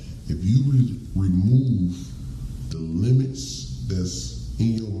like if you remove the limits that's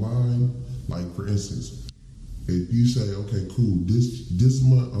in your mind, like for instance, if you say, okay, cool, this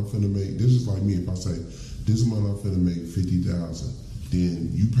month I'm finna make, this is like me, if I say, this month I'm finna make 50,000, then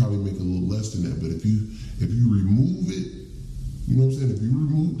you probably make a little less than that. But if you remove it, you know what I'm saying? If you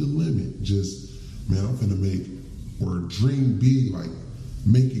remove the limit, just, man, I'm finna make, or dream big, like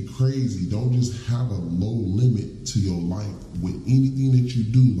make it crazy. Don't just have a low limit to your life with anything that you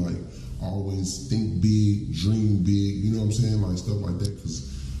do. Like, always think big, dream big, you know what I'm saying? Like stuff like that. Because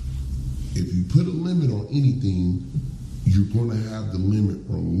if you put a limit on anything, you're going to have the limit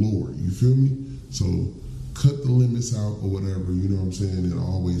on lower. You feel me? So cut the limits out or whatever, you know what I'm saying? And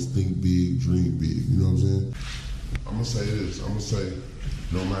always think big, dream big, you know what I'm saying? I'm going to say this. I'm going to say,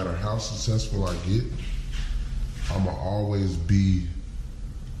 no matter how successful I get, I'm going to always be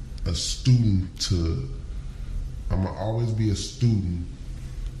a student to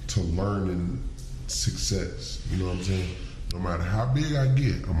learning success. You know what I'm saying? No matter how big I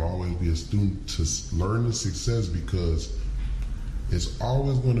get, I'm always be a student to learning success, because it's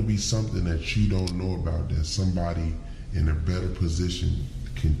always going to be something that you don't know about that somebody in a better position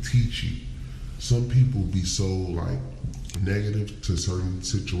can teach you. Some people be so like negative to certain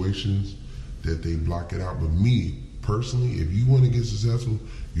situations that they block it out. But me personally, if you want to get successful,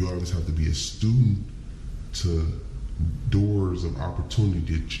 you always have to be a student to doors of opportunity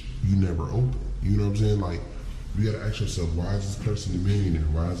that you never open. You know what I'm saying? Like, you gotta ask yourself, why is this person a millionaire?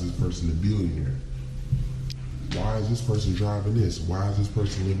 Why is this person a billionaire? Why is this person driving this? Why is this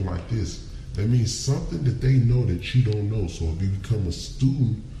person living like this? That means something that they know that you don't know. So if you become a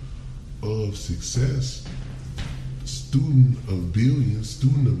student of success, student of billions,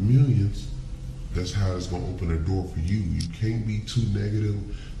 student of millions, that's how it's gonna open a door for you. You can't be too negative.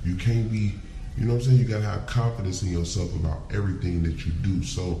 You can't be, you know what I'm saying? You gotta have confidence in yourself about everything that you do.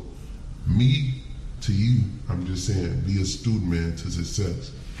 So me to you, I'm just saying, be a student, man, to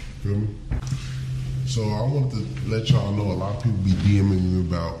success. Feel me? So I want to let y'all know, a lot of people be DMing me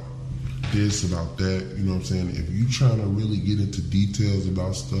about this, about that, you know what I'm saying? If you trying to really get into details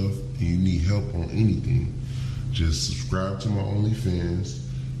about stuff and you need help on anything, just subscribe to my OnlyFans,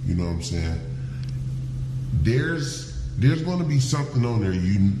 you know what I'm saying? There's there's going to be something on there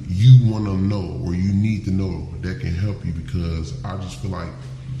you want to know or you need to know that can help you, because I just feel like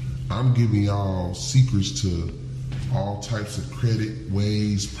I'm giving y'all secrets to all types of credit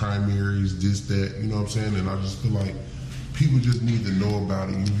ways, primaries, this, that, you know what I'm saying? And I just feel like people just need to know about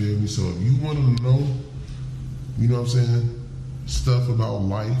it, you feel me? So if you want to know, you know what I'm saying, stuff about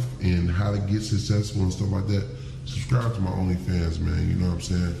life and how to get successful and stuff like that, subscribe to my OnlyFans, man, you know what I'm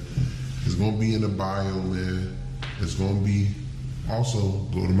saying? It's going to be in the bio, man. It's going to be, also,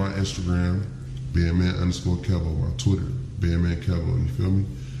 go to my Instagram, Bandman_Kevo, my Twitter, BandmanKevo, you feel me?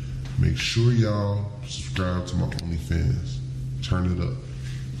 Make sure y'all subscribe to my OnlyFans. Turn it up.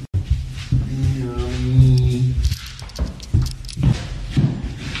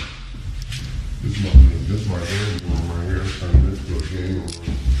 This my game room right here. I'm turning this to a game room.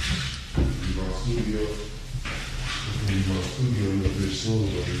 This is my studio. This is my studio in a bit soon,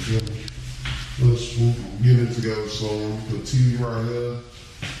 but you feel me? Let's get it together soon. Put TV right here.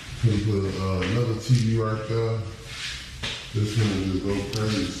 Put another TV right there. This one just go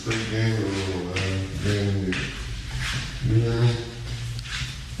crazy. Straight game room, man. Game. You know?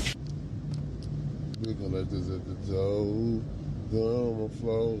 We're gonna let this at the toe. Gun on my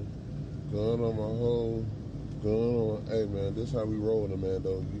floor. Gun on my hole. Gun on my... Hey, man, this how we rolling, man,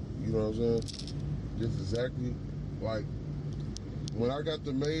 though. You know what I'm saying? Just exactly like... When I got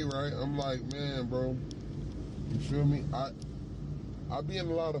the May, right, I'm like, man, bro, you feel me? I be in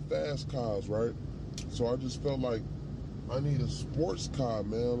a lot of fast cars, right? So I just felt like I need a sports car,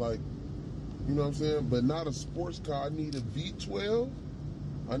 man. Like, you know what I'm saying? But not a sports car. I need a V12.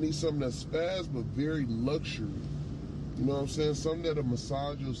 I need something that's fast but very luxury. You know what I'm saying? Something that'll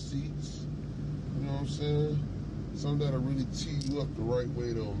massage your seats. You know what I'm saying? Something that'll really tee you up the right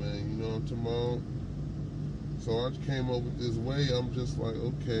way, though, man. You know what I'm talking about? So I just came up with this way. I'm just like,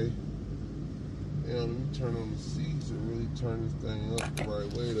 okay, yeah, let me turn on the seats and really turn this thing up the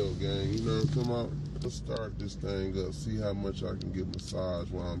right way, though, gang. You know what I'm talking about? Let's start this thing up. See how much I can get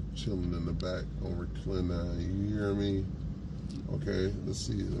massage while I'm chilling in the back on recliner. You hear me? Okay, let's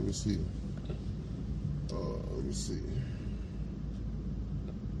see. Let me see. Let me see.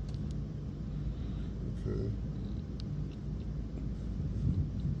 Okay.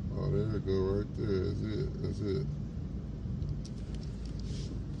 Oh, there it go, right there. That's it. That's it.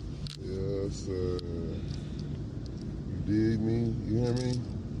 Yes, sir. You dig me? You hear me?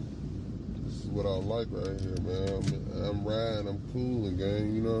 This is what I like right here, man. I'm riding, I'm cooling,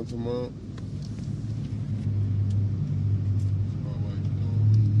 gang. You know what I'm talking about?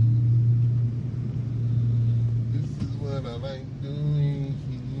 This is what I like doing.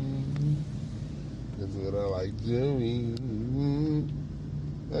 This is what I like doing.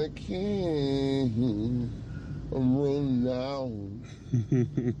 I can't. I'm rolling down. You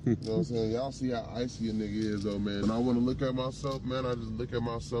know what I'm saying? Y'all see how icy a nigga is, though, man. When I want to look at myself, man, I just look at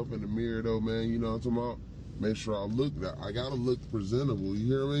myself in the mirror, though, man. You know what I'm talking about? Make sure I look that. I gotta look presentable. You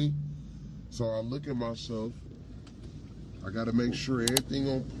hear me? So I look at myself. I gotta make sure everything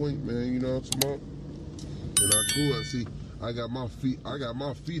on point, man. You know what I'm talking about? And I cool. I see. I got my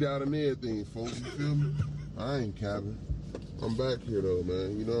feet out and everything, folks. You feel me? I ain't capping. I'm back here though,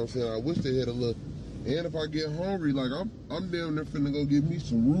 man. You know what I'm saying? I wish they had a look. And if I get hungry, like I'm down there finna go get me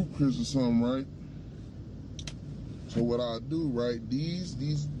some Root Chris or something, right? So what I do, right? These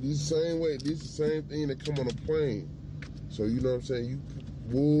same way, these the same thing that come on a plane. So you know what I'm saying? You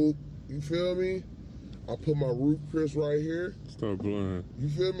whoop, you feel me? I put my Root Chris right here. Stop blowing. You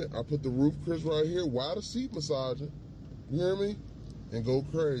feel me? I put the Root Chris right here while the seat massaging. You hear me? And go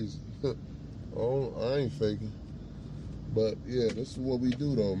crazy. Oh, I ain't faking. But yeah, this is what we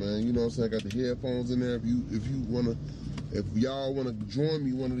do though, man. You know what I'm saying? I got the headphones in there. If y'all wanna join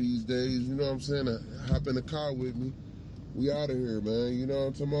me one of these days, you know what I'm saying? Hop in the car with me. We out of here, man. You know what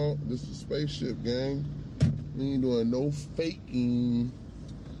I'm talking about? This is Spaceship, gang. We ain't doing no faking.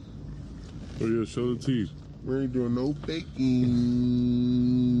 Oh yeah, show the teeth. We ain't doing no faking.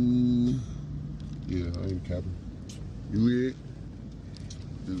 Yeah, I ain't capping. You hear?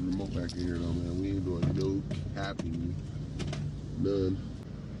 There's a remote back in here though, man. We ain't doing no capping. None.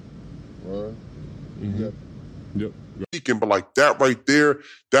 Right? Mm-hmm. Yep. But like that right there,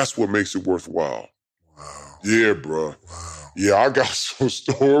 that's what makes it worthwhile. Wow. Yeah, bro. Wow. Yeah, I got some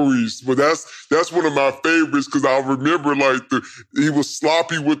stories, but that's one of my favorites because I remember like he was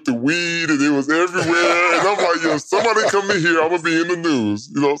sloppy with the weed and it was everywhere, and I'm like, yo, somebody come in here, I'm gonna be in the news.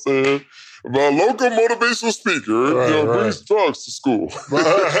 You know what I'm saying? About a local motivational speaker, right. brings drugs to school.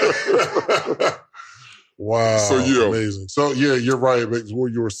 Wow. So, yeah. Amazing. So, yeah, you're right. What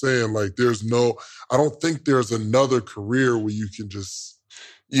you were saying, like, I don't think there's another career where you can just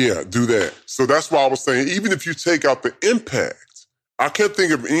Yeah, do that. So that's why I was saying, even if you take out the impact, I can't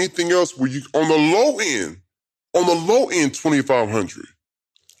think of anything else where you, on the low end, 2,500.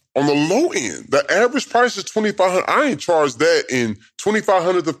 On the low end, the average price is 2,500. I ain't charged that in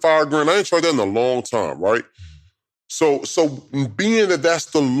 2,500 to $5,000. I ain't charged that in a long time, right? So being that that's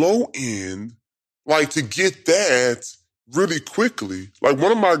the low end, like to get that really quickly, like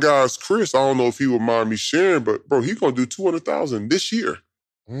one of my guys, Chris, I don't know if he would mind me sharing, but bro, he's gonna do 200,000 this year.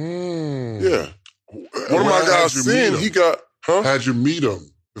 Yeah. One of my guys saying he got, How'd you meet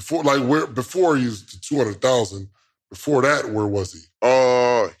him? Before he was 200,000, before that, where was he?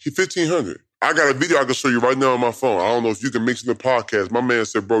 He 1,500. I got a video I can show you right now on my phone. I don't know if you can mix in the podcast. My man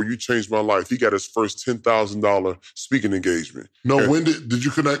said, bro, you changed my life. He got his first $10,000 speaking engagement. No, and when did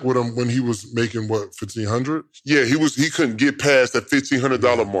you connect with him when he was making what, 1,500? Yeah, he couldn't get past that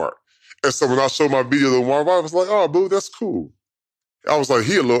 $1,500 mark. And so when I showed my video to my wife, I was like, oh, boo, that's cool. I was like,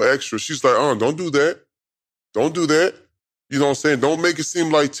 he a little extra. She's like, don't do that. Don't do that. You know what I'm saying? Don't make it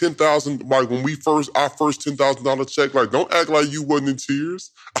seem like 10,000, like when our first $10,000 check, like don't act like you wasn't in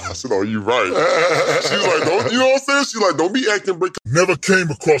tears. I said, oh, you right. She's like, don't, you know what I'm saying? She's like, don't be acting break. Never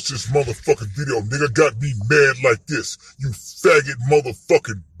came across this motherfucking video. Nigga got me mad like this. You faggot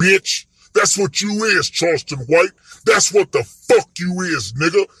motherfucking bitch. That's what you is, Charleston White. That's what the fuck you is,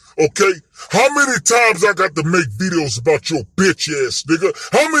 nigga. Okay? How many times I got to make videos about your bitch ass, nigga?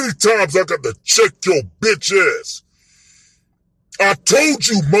 How many times I got to check your bitch ass? I told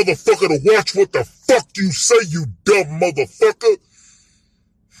you, motherfucker, to watch what the fuck you say, you dumb motherfucker.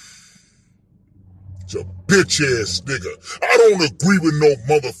 It's a bitch ass nigga. I don't agree with no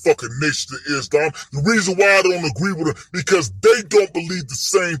motherfucking Nation of Islam. The reason why I don't agree with them, because they don't believe the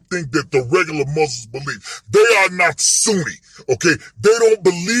same thing that the regular Muslims believe. They are not Sunni, okay? They don't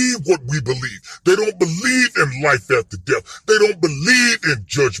believe what we believe. They don't believe in life after death. They don't believe in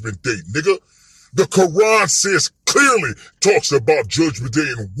Judgment Day, nigga. The Quran says clearly, talks about Judgment Day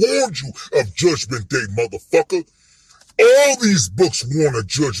and warned you of Judgment Day, motherfucker. All these books warn of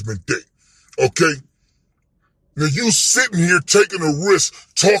Judgment Day, okay? Now you sitting here taking a risk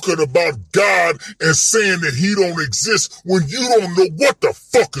talking about God and saying that he don't exist when you don't know what the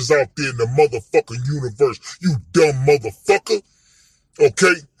fuck is out there in the motherfucking universe, you dumb motherfucker.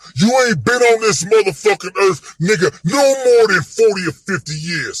 Okay? You ain't been on this motherfucking earth, nigga, no more than 40 or 50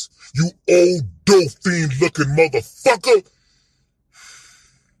 years. You old dope fiend looking motherfucker.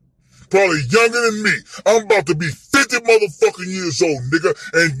 Probably younger than me. I'm about to be 50 motherfucking years old, nigga,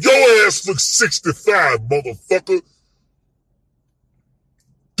 and your ass looks 65, motherfucker.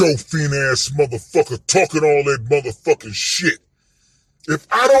 Dope fiend ass motherfucker talking all that motherfucking shit. If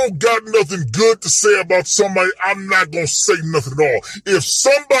I don't got nothing good to say about somebody, I'm not gonna say nothing at all. If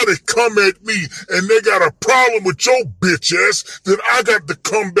somebody come at me and they got a problem with your bitch ass, then I got to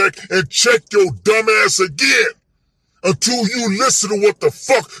come back and check your dumb ass again. Until you listen to what the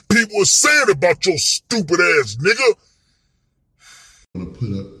fuck people are saying about your stupid ass, nigga. I'm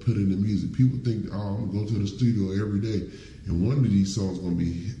gonna put in the music. People think, oh, I'm gonna go to the studio every day and one of these songs gonna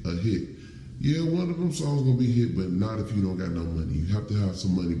be a hit. Yeah, one of them songs gonna be hit, but not if you don't got no money. You have to have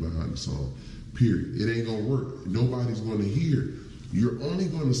some money behind the song. Period. It ain't gonna work. Nobody's gonna hear. You're only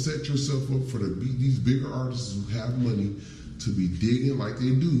gonna set yourself up for these bigger artists who have money to be digging like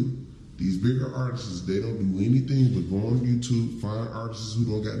they do. These bigger artists, they don't do anything but go on YouTube, find artists who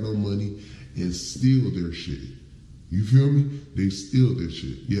don't got no money, and steal their shit. You feel me? They steal their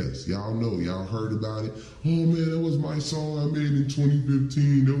shit. Yes, y'all know. Y'all heard about it. Oh, man, that was my song I made in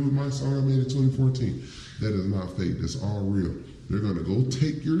 2015. That was my song I made in 2014. That is not fake. That's all real. They're going to go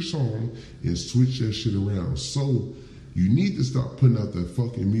take your song and switch that shit around. So you need to stop putting out that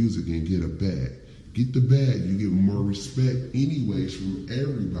fucking music and get a bag. Get the bag. You get more respect anyways from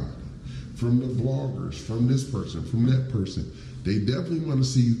everybody. From the bloggers, from this person, from that person. They definitely want to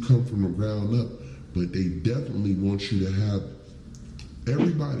see you come from the ground up, but they definitely want you to have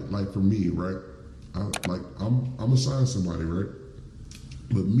everybody, like for me, right? I'm assigning somebody, right?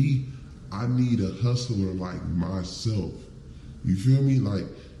 But me, I need a hustler like myself. You feel me? Like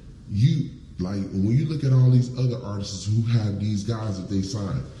when you look at all these other artists who have these guys that they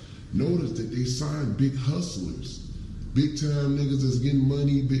sign, notice that they sign big hustlers. Big time niggas that's getting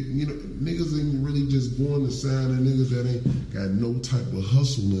money, niggas ain't really just going to sign and niggas that ain't got no type of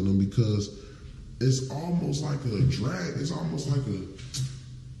hustle in them, because it's almost like a drag. It's almost like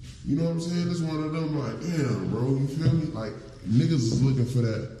you know what I'm saying? It's one of them like, damn, bro, you feel me? Like niggas is looking for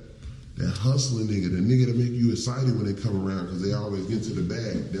that hustling nigga, the nigga that make you excited when they come around because they always get to the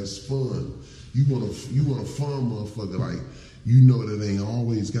bag. That's fun. You want a fun motherfucker, like you know that ain't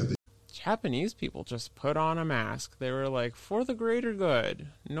always got the Japanese people just put on a mask. They were like, for the greater good,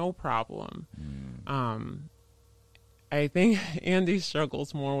 no problem. I think Andy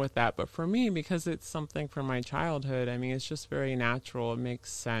struggles more with that, but for me, because it's something from my childhood, I mean, it's just very natural. It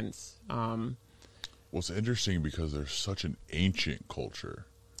makes sense. Well, it's interesting because there's such an ancient culture.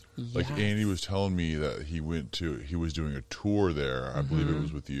 Like Yes. Andy was telling me that he was doing a tour there. I believe it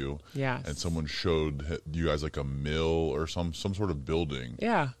was with you. Yes. And someone showed you guys like a mill or some sort of building.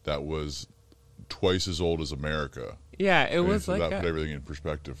 Yeah. That was twice as old as America. Yeah, it And was so like that put everything in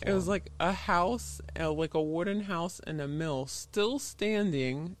perspective. For it was him. like a house, like a wooden house and a mill still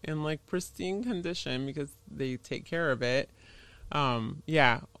standing in like pristine condition because they take care of it.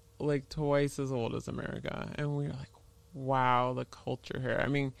 Yeah, like twice as old as America. And we were like, wow, the culture here. I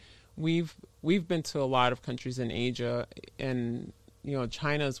mean, we've been to a lot of countries in Asia, and you know,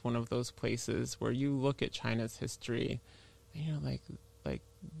 China is one of those places where you look at China's history, and you're like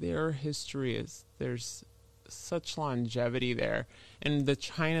their history is, there's such longevity there, and the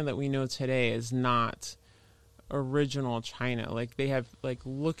China that we know today is not original China. Like they have, like,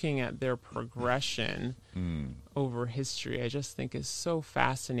 looking at their progression over history, I just think is so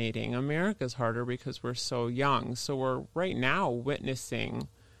fascinating. America's harder because we're so young, so we're right now witnessing,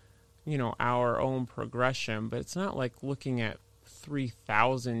 you know, our own progression, but it's not like looking at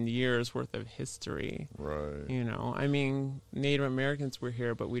 3,000 years worth of history. Right. You know, I mean, Native Americans were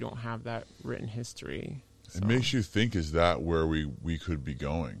here, but we don't have that written history. It makes you think, is that where we could be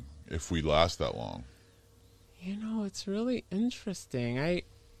going if we last that long? You know, it's really interesting.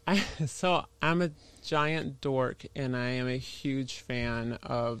 So I'm a giant dork, and I am a huge fan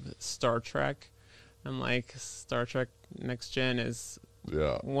of Star Trek. And like Star Trek Next Gen is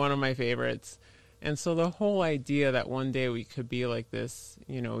one of my favorites. And so the whole idea that one day we could be like this,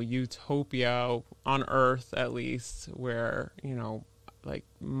 you know, utopia on Earth, at least, where, you know, like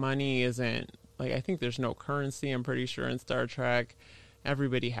money isn't, like, I think there's no currency, I'm pretty sure, in Star Trek.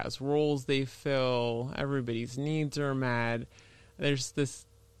 Everybody has roles they fill. Everybody's needs are met. There's this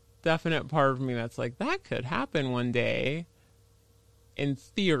definite part of me that's like, that could happen one day in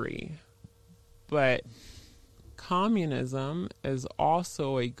theory. But communism is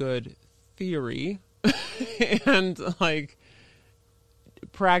also a good theory. And, like,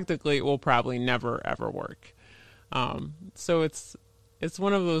 practically it will probably never, ever work. So it's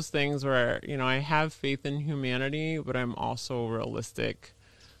one of those things where, you know, I have faith in humanity, but I'm also realistic.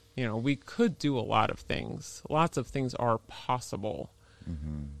 You know, we could do a lot of things. Lots of things are possible.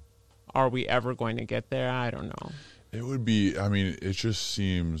 Mm-hmm. Are we ever going to get there? I don't know. It would be, I mean, it just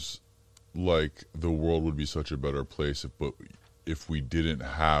seems like the world would be such a better place if we didn't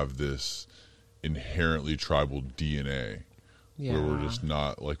have this inherently tribal DNA. Yeah. Where we're just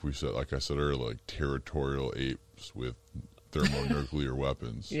not, like I said earlier, like territorial apes with thermonuclear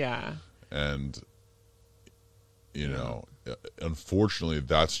weapons. Yeah. And, you know, unfortunately,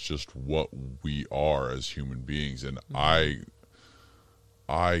 that's just what we are as human beings. And I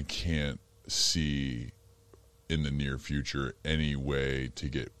can't see in the near future any way to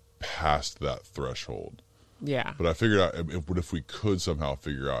get past that threshold. Yeah. But I figured out, if we could somehow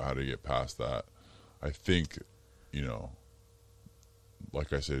figure out how to get past that, I think, you know,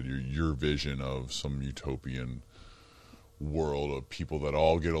 like I said, your vision of some utopian world of people that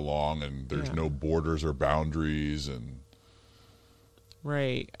all get along and there's no borders or boundaries and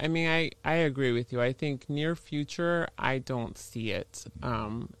right. I mean, I agree with you. I think near future, I don't see it.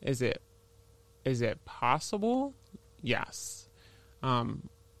 Is it possible? Yes.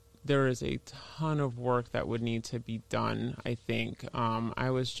 There is a ton of work that would need to be done, I think. I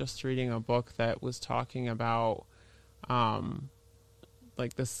was just reading a book that was talking about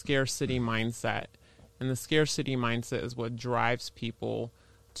like the scarcity mindset. And the scarcity mindset is what drives people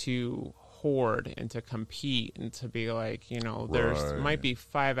to hoard and to compete and to be like, you know, there's might be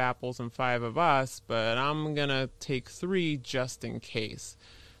 5 apples and 5 of us, but I'm going to take 3 just in case.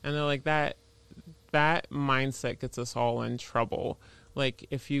 And they're like, that mindset gets us all in trouble. Like,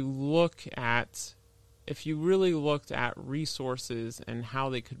 if you really looked at resources and how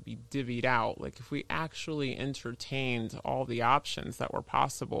they could be divvied out, like if we actually entertained all the options that were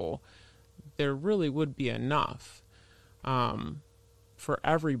possible, there really would be enough for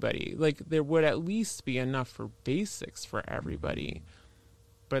everybody. Like, there would at least be enough for basics for everybody.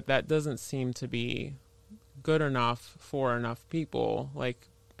 But that doesn't seem to be good enough for enough people, like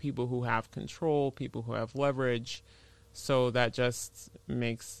people who have control, people who have leverage. So that just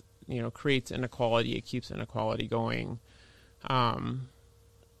makes, you know, creates inequality. It keeps inequality going. So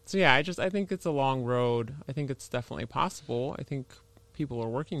yeah, I think it's a long road. I think it's definitely possible. I think people are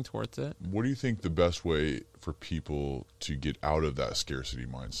working towards it. What do you think the best way for people to get out of that scarcity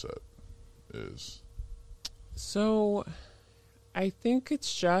mindset? is? So I think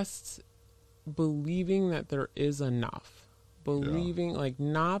it's just believing that there is enough. Believing, like,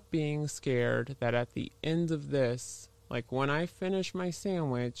 not being scared that at the end of this, like, when I finish my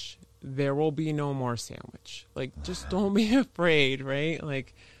sandwich, there will be no more sandwich. Like, just don't be afraid, right?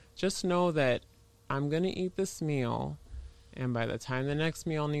 Like, just know that I'm going to eat this meal, and by the time the next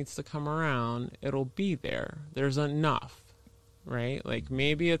meal needs to come around, it'll be there. There's enough, right? Like,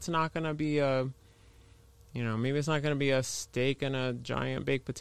 maybe it's not going to be maybe it's not going to be a steak and a giant baked potato.